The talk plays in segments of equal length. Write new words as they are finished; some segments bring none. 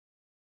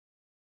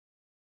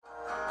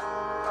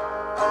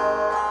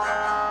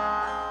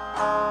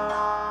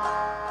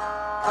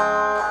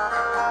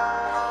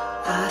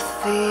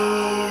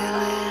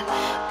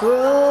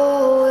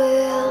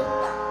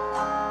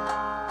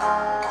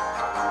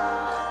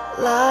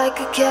like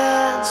a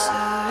cancer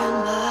in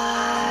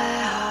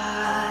my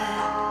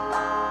heart,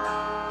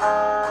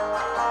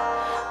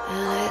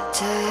 and it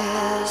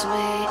tears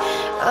me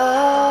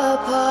apart.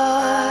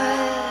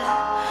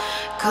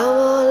 Come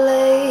on,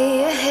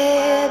 lay your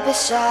head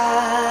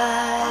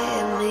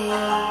beside me.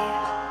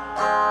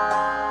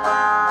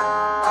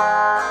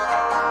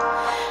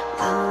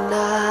 The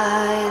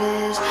night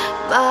is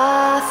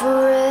my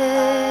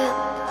friend,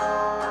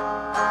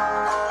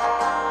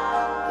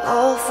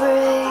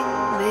 offering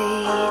me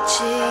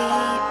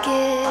cheap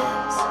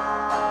gifts,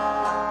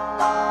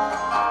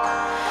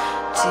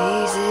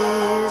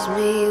 teases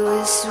me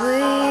with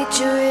sweet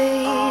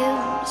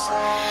dreams,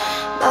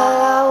 but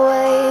I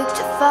wake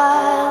to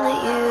find that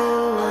you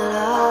are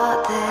not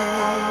there.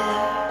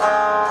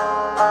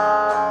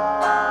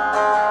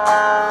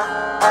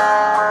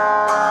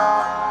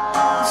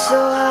 So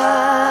I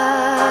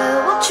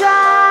will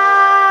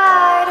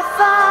try to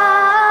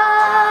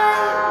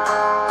find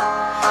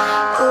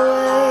a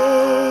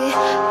way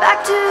back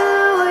to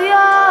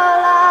your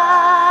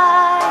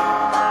light,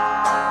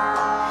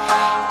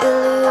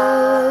 illuminate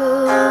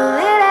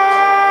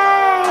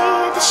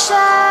the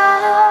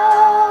shadows,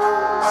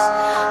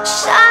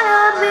 shine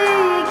on me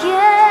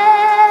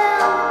again,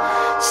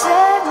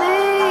 save me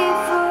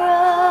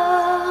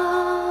from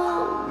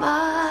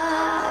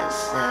myself.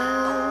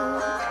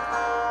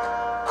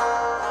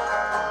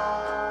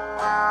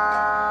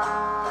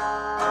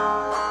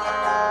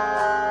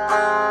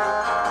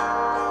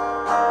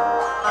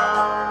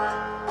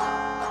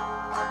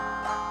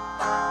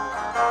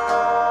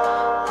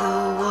 The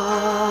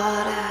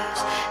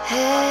water's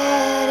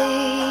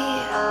heady,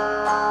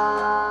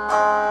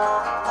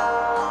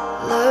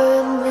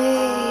 luring me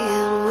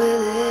in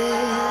with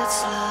its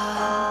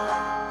love.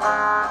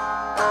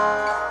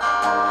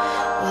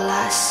 Will I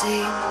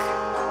sink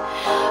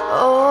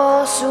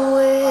or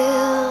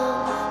swim,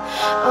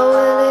 or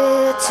will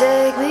it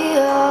take me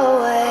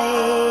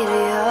away to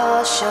your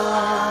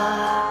shore?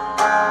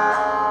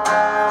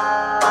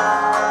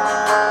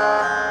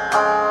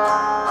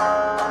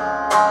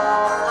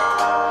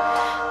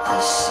 The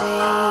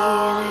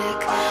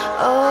scenic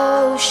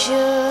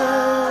oceans,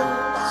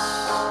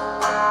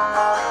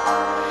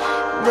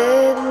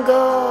 mid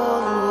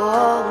golden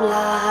warm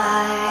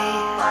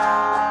light,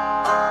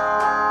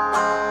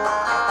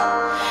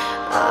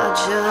 are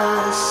just